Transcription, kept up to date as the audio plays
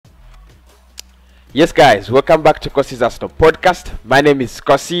Yes, guys, welcome back to Kossi's Arsenal podcast. My name is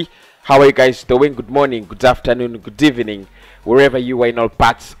Kossi. How are you guys doing? Good morning, good afternoon, good evening, wherever you are in all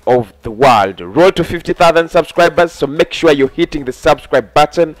parts of the world. Roll to 50,000 subscribers, so make sure you're hitting the subscribe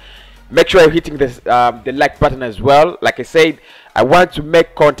button. Make sure you're hitting the like button as well. Like I said, I want to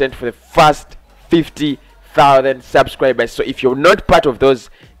make content for the first 50,000 subscribers. So if you're not part of those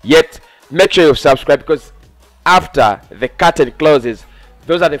yet, make sure you subscribe, because after the curtain closes,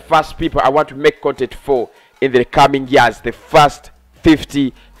 those are the first people I want to make content for in the coming years, the first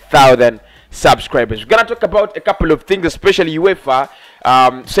 50,000 subscribers. We're going to talk about a couple of things, especially UEFA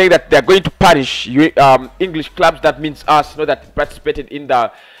saying that they're going to punish English clubs. That means us, that participated in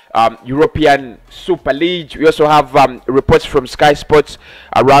the European Super League. We also have reports from Sky Sports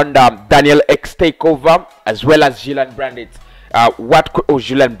around Daniel X takeover, as well as Julian Brandt.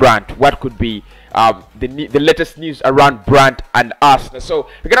 Julian Brandt, what could be the latest news around Brandt and Arsenal. So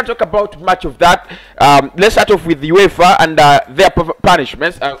we're gonna talk about much of that. Let's start off with the UEFA and their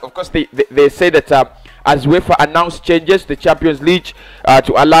punishments. Of course, they say that as UEFA announced changes to the Champions League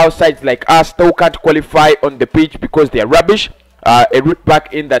to allow sides like Arsenal who can't qualify on the pitch because they are rubbish a route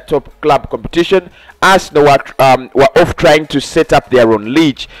back in the top club competition. Arsenal were off trying to set up their own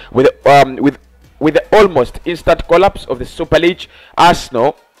league with the almost instant collapse of the Super League.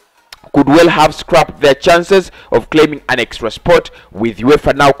 Arsenal could well have scrapped their chances of claiming an extra spot, with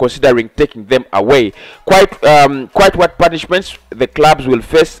UEFA now considering taking them away. Quite what punishments the clubs will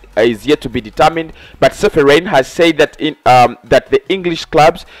face is yet to be determined, but Seferin has said that that the English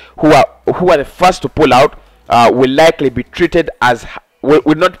clubs who are the first to pull out will likely be treated as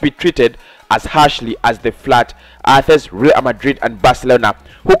will not be treated as harshly as the flat earthers Real Madrid and Barcelona,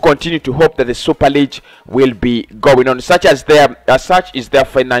 who continue to hope that the Super League will be going on. Such is their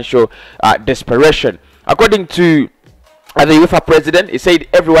financial desperation. According to the UEFA president, he said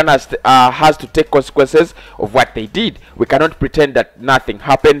everyone has to take consequences of what they did. We cannot pretend that nothing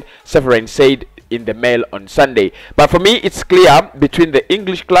happened, Severin said in the Mail on Sunday. But for me, it's clear between the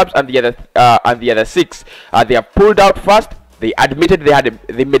English clubs and the other six. They have pulled out first. They admitted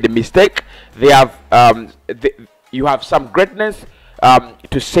they made a mistake. They have you have some greatness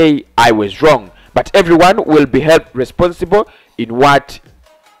to say I was wrong, but everyone will be held responsible in what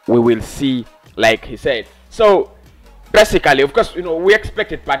we will see, like he said. So basically, of course, we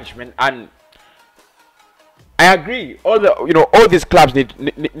expected punishment, and I agree. All these clubs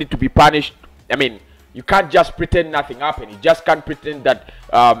need to be punished. I mean, you can't just pretend nothing happened. You just can't pretend that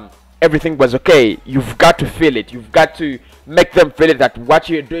everything was okay. You've got to feel it. You've got to make them feel it, that what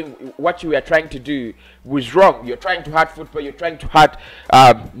you're doing, what you are trying to do was wrong. You're trying to hurt football. You're trying to hurt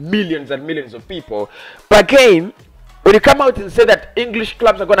millions and millions of people. But again, when you come out and say that English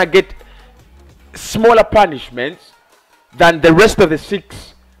clubs are going to get smaller punishments than the rest of the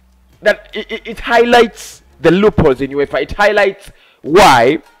six, that it highlights the loopholes in UEFA. It highlights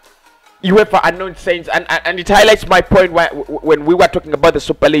why UEFA are not saints, and it highlights my point when we were talking about the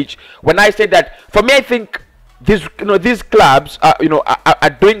Super League, when I said that for me, I think these clubs are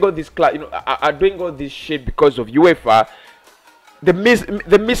doing all this shit because of UEFA, the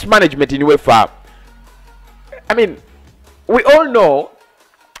mismanagement in UEFA. I mean, we all know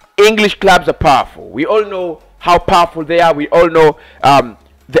English clubs are powerful. We all know how powerful they are. We all know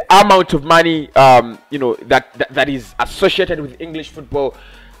the amount of money that is associated with English football.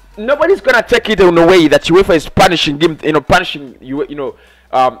 Nobody's gonna take it in a way that UEFA is punishing him,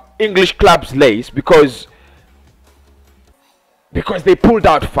 English clubs lace because they pulled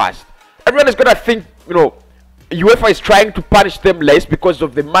out fast. Everyone is gonna think UEFA is trying to punish them less because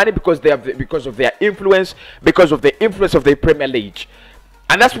of the money, because of their influence, because of the influence of the Premier League,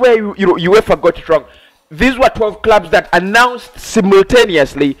 and that's where UEFA got it wrong. These were 12 clubs that announced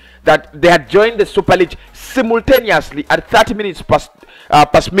simultaneously that they had joined the Super League simultaneously at 30 minutes past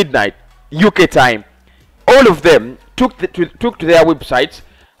midnight UK time. All of them took to their websites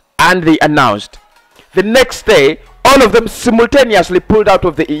and they announced. The next day, all of them simultaneously pulled out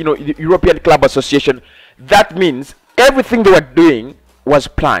of the the European Club Association. That means everything they were doing was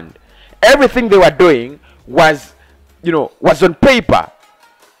planned. Everything they were doing was on paper.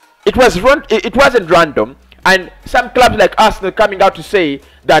 It wasn't random. And some clubs like Arsenal coming out to say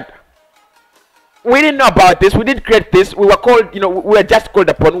that we didn't know about this, we didn't create this, we were called, we were just called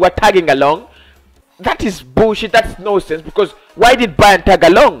upon, we were tagging along. That is bullshit. That's nonsense. Because why did Bayern tag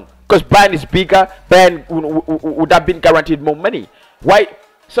along? Because Bayern is bigger. Bayern would have been guaranteed more money. Why?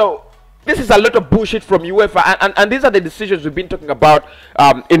 So this is a lot of bullshit from UEFA, and these are the decisions we've been talking about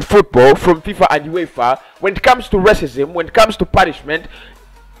in football from FIFA and UEFA. When it comes to racism, when it comes to punishment,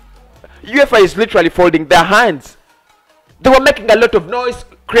 UEFA is literally folding their hands. They were making a lot of noise,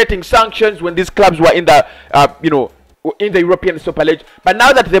 creating sanctions when these clubs were in the, in the European Super League. But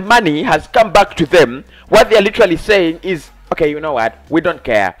now that the money has come back to them, what they are literally saying is, okay, you know what? We don't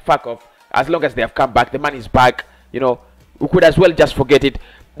care. Fuck off. As long as they have come back, the money is back. You know, we could as well just forget it.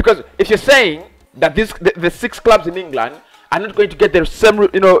 Because if you're saying that the 6 clubs in England are not going to get the same,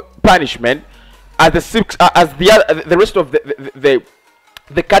 punishment as the rest of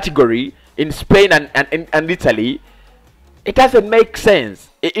the category in Spain and Italy, it doesn't make sense.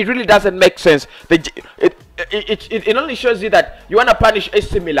 It really doesn't make sense. It only shows you that you want to punish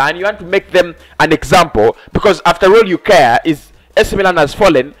AC Milan, you want to make them an example, because after all you care is AC Milan has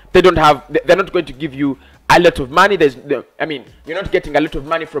fallen. They're not going to give you a lot of money. You're not getting a lot of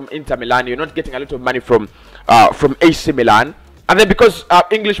money from Inter Milan, you're not getting a lot of money from AC Milan, and then because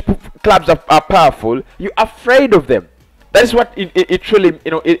English clubs are powerful, you're afraid of them. That is what it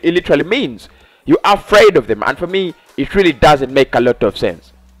literally means. You're afraid of them, and for me, it really doesn't make a lot of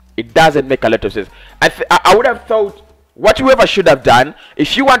sense. It doesn't make a lot of sense. I would have thought what whoever should have done,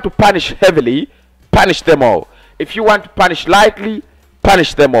 if you want to punish heavily, punish them all. If you want to punish lightly,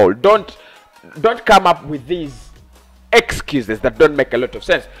 punish them all. Don't come up with these excuses that don't make a lot of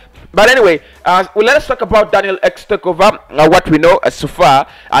sense. But anyway, let us talk about Daniel Ek's takeover. What we know so far.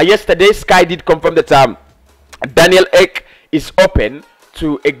 Yesterday, Sky did confirm that Daniel Ek is open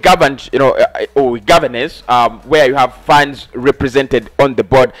to a governance, where you have fans represented on the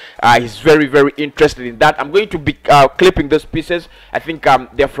board. He's very, very interested in that. I'm going to be clipping those pieces. I think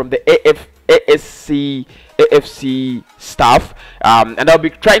they're from the AFC staff, and I'll be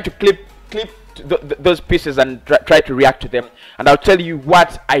trying to clip those pieces and try to react to them, and I'll tell you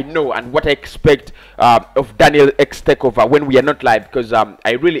what I know and what I expect of Daniel Ek's takeover when we are not live, because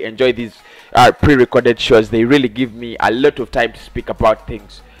I really enjoy these pre-recorded shows. They really give me a lot of time to speak about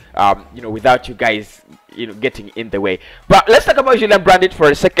things, without you guys getting in the way. But let's talk about Julian Brandt for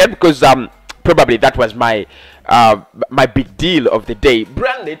a second, because probably that was my my big deal of the day.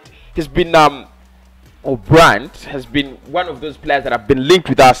 Brandt has been Brandt has been one of those players that have been linked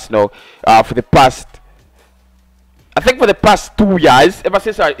with Arsenal for the past, I think, for the past 2 years, ever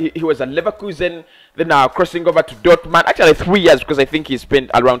since he was at Leverkusen, then crossing over to Dortmund. Actually 3 years, because I think he spent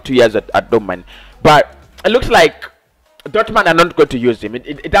around 2 years at Dortmund. But it looks like Dortmund are not going to use him.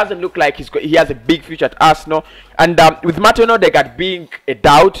 It doesn't look like he has a big future at Arsenal. And with Martin Odegaard being a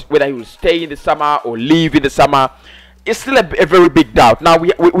doubt whether he will stay in the summer or leave in the summer, it's still a very big doubt. Now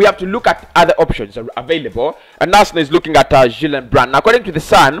we have to look at other options available, and Arsenal is looking at Julian Brandt. Now, according to the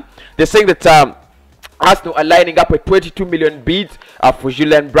Sun, they're saying that Arsenal are lining up a 22 million bid for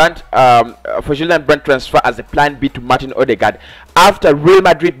Julian Brandt transfer as a plan B to Martin Odegaard after Real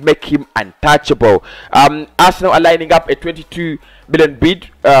Madrid make him untouchable. Arsenal are lining up a 22 million bid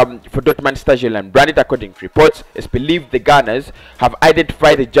for Dortmund star Julian Brandt. According to reports, it's believed the Gunners have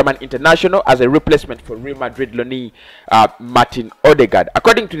identified the German international as a replacement for Real Madrid loanee Martin Odegaard.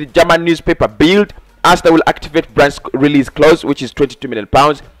 According to the German newspaper Bild, Arsenal will activate Brandt's release clause, which is £22 million,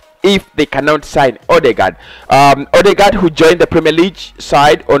 if they cannot sign Odegaard. Odegaard, who joined the Premier League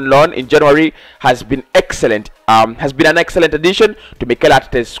side on loan in January, has been excellent. Has been an excellent addition to Mikel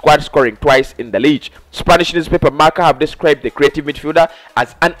Arteta's squad, scoring twice in the league. Spanish newspaper Marca have described the creative midfielder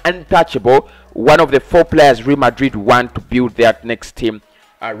as an untouchable, one of the 4 players Real Madrid want to build their next team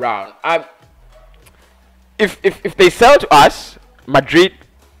around. If they sell to us, Madrid,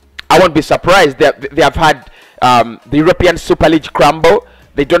 I won't be surprised. They have had the European Super League crumble.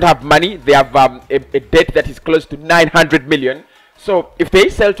 They don't have money. They have a debt that is close to 900 million. So if they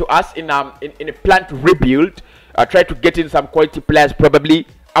sell to us in a plan to rebuild, try to get in some quality players, probably,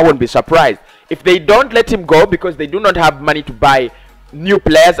 I won't be surprised. If they don't let him go because they do not have money to buy new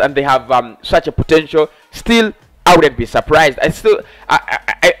players and they have such a potential, still, I wouldn't be surprised. I still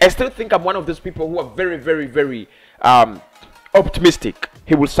think I'm one of those people who are very, very, very optimistic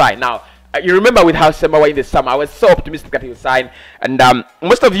he will sign. Now, you remember with how Sema in the summer, I was so optimistic that he will sign, and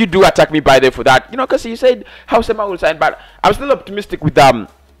most of you do attack me by there for that, because you said how Sema will sign, but I'm still optimistic with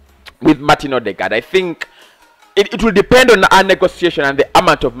Martin Odegaard. I think it will depend on our negotiation and the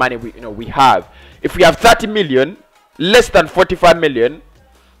amount of money we have. If we have 30 million, less than 45 million,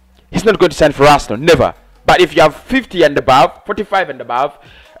 he's not going to sign for Arsenal, never. But if you have 50 and above, 45 and above,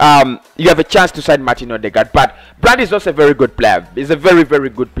 you have a chance to sign Martin Odegaard. But Brandt is also a very good player. He's a very, very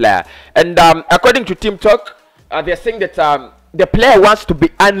good player. And according to Team Talk, they're saying that the player wants to be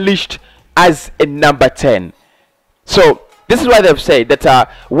unleashed as a number 10. So this is why they've said that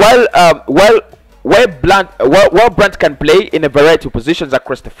while Brandt can play in a variety of positions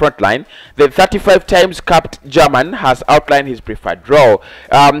across the front line, the 35 times capped German has outlined his preferred role.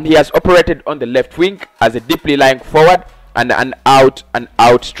 He has operated on the left wing as a deeply lying forward, an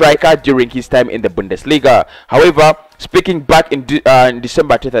out striker during his time in the Bundesliga. However, speaking back in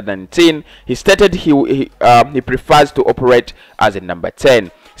December 2019, he stated he prefers to operate as a number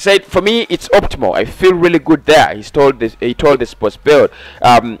 10. He said, "For me, it's optimal. I feel really good there." He told the Sports Build.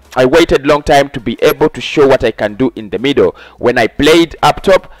 "I waited long time to be able to show what I can do in the middle. When I played up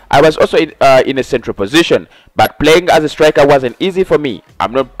top, I was also in a central position, but playing as a striker wasn't easy for me.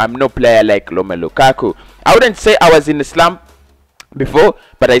 I'm no player like Romelu Lukaku. I wouldn't say I was in a slump before,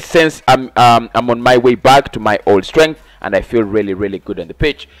 but I sense I'm on my way back to my old strength, and I feel really, really good on the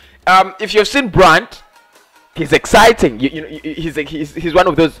pitch." If you've seen Brandt, he's exciting. He's one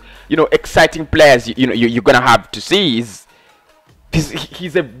of those exciting players. You're gonna have to see.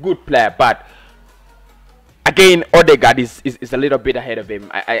 He's a good player, but again, Odegaard is a little bit ahead of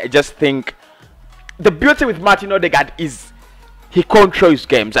him. I just think the beauty with Martin Odegaard is he controls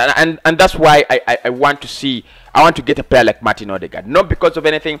games, and that's why I want to get a player like Martin Odegaard. Not because of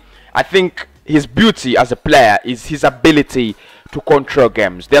anything. I think his beauty as a player is his ability to control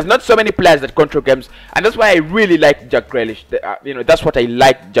games. There's not so many players that control games, and that's why I really like Jack Grealish. That's what I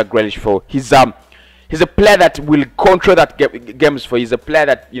like Jack Grealish for. He's a player that will control that games for. He's a player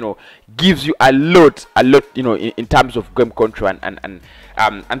that gives you a lot in terms of game control, and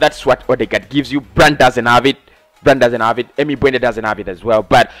that's what Odegaard gives you. Brandt doesn't have it. Emi Buende doesn't have it as well.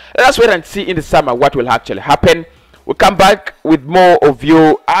 But let's wait and see in the summer what will actually happen. We'll come back with more of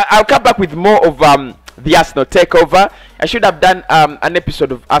you. I'll come back with more of the Arsenal takeover. I should have done an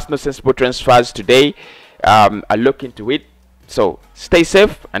episode of Arsenal Sensible Transfers today. I'll look into it. So stay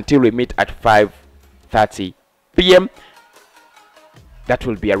safe until we meet at 5:30 p.m. That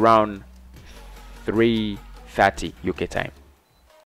will be around 3:30 UK time.